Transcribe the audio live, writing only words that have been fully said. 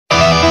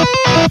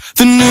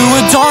The new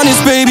adonis,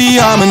 baby,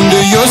 I'm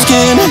under your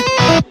skin.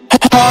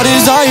 Hot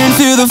as iron,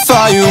 feel the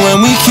fire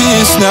when we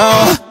kiss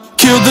now.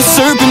 Killed the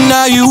serpent,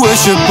 now you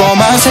worship all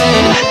my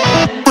sin.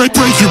 Break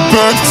your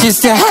back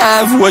just to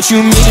have what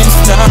you miss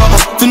now.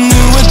 The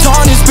new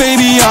adonis,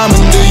 baby, I'm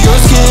under your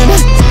skin.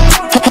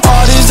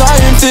 Hot as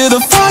iron, feel the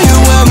fire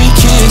when we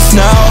kiss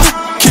now.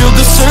 Killed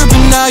the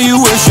serpent, now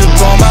you worship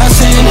all my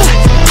sin.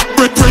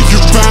 Break your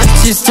back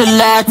just to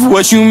lack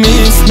what you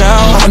miss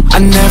now. I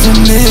never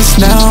miss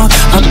now.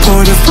 I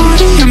poured a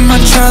 40 in my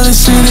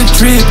chalice and it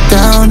dripped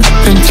down.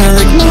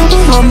 Metallic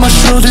marble on my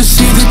shoulders,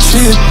 see the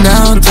chip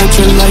now.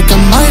 Touch it like a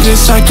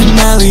Midas, I can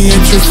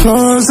annihilate your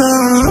claws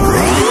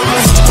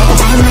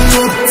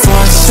before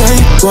I say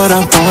what I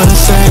wanna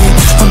say.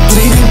 I'm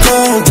bleeding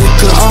gold,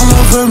 liquor all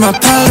over my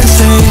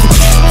palisade.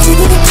 You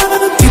need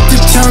to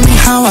tell me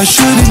how I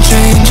shouldn't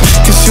change,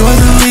 cause you're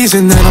the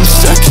reason that I'm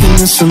stuck in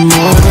this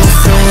immortal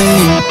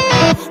frame.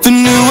 The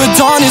new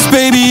adonis,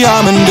 baby,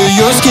 I'm under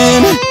your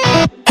skin.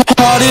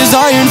 Hot as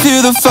iron,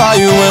 feel the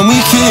fire when we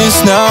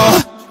kiss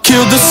now.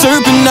 Killed the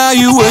serpent, now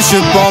you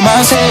worship all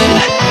my sin.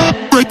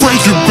 Break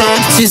your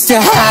back just to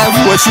have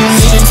what you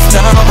miss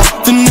now.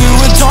 The new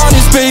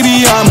adonis,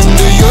 baby, I'm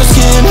under your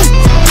skin.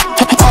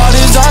 Hot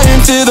as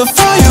iron, feel the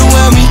fire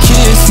when we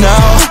kiss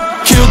now.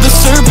 Killed the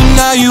serpent,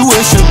 now you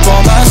worship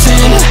all my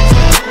sin.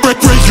 Break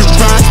your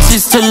back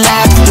just to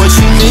lack what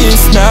you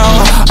miss now.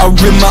 I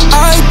rip my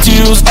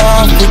ideals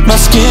off with my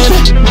skin.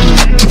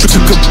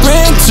 Took a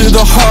brand to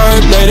the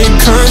heart, let it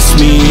curse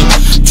me.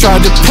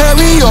 Tried to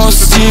parry or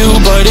steal,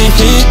 but it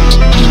hit.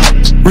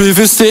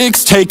 River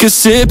Styx, take a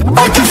sip.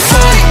 I can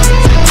fight,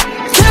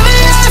 kill the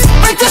earth,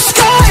 break the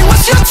sky.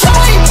 What's your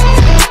type?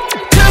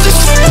 Cause it's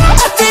true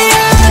at the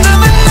end of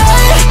the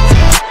night.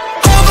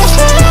 All the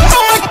fear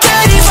on my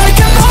gaze like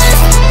a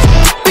knife.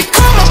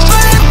 Become a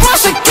flame,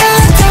 once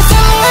again, death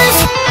and life.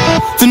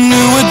 The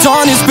new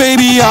adonis,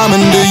 baby, I'm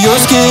under your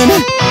skin.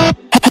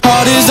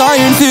 Hot as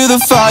iron, feel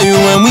the fire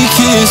when we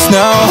kiss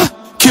now.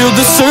 Killed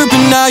the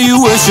serpent, now you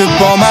worship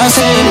all my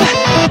sin.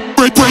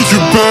 Break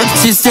your back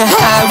just to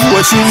have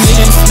what you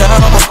miss now.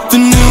 The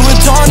new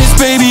adonis,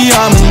 baby,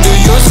 I'm under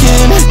your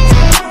skin.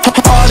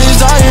 Hot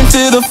as iron,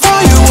 feel the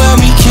fire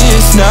when we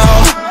kiss now.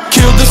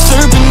 Killed the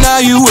serpent, now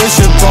you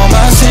worship all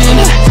my sin.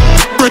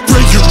 Break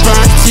your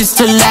back just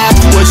to lack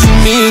what you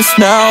miss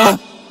now.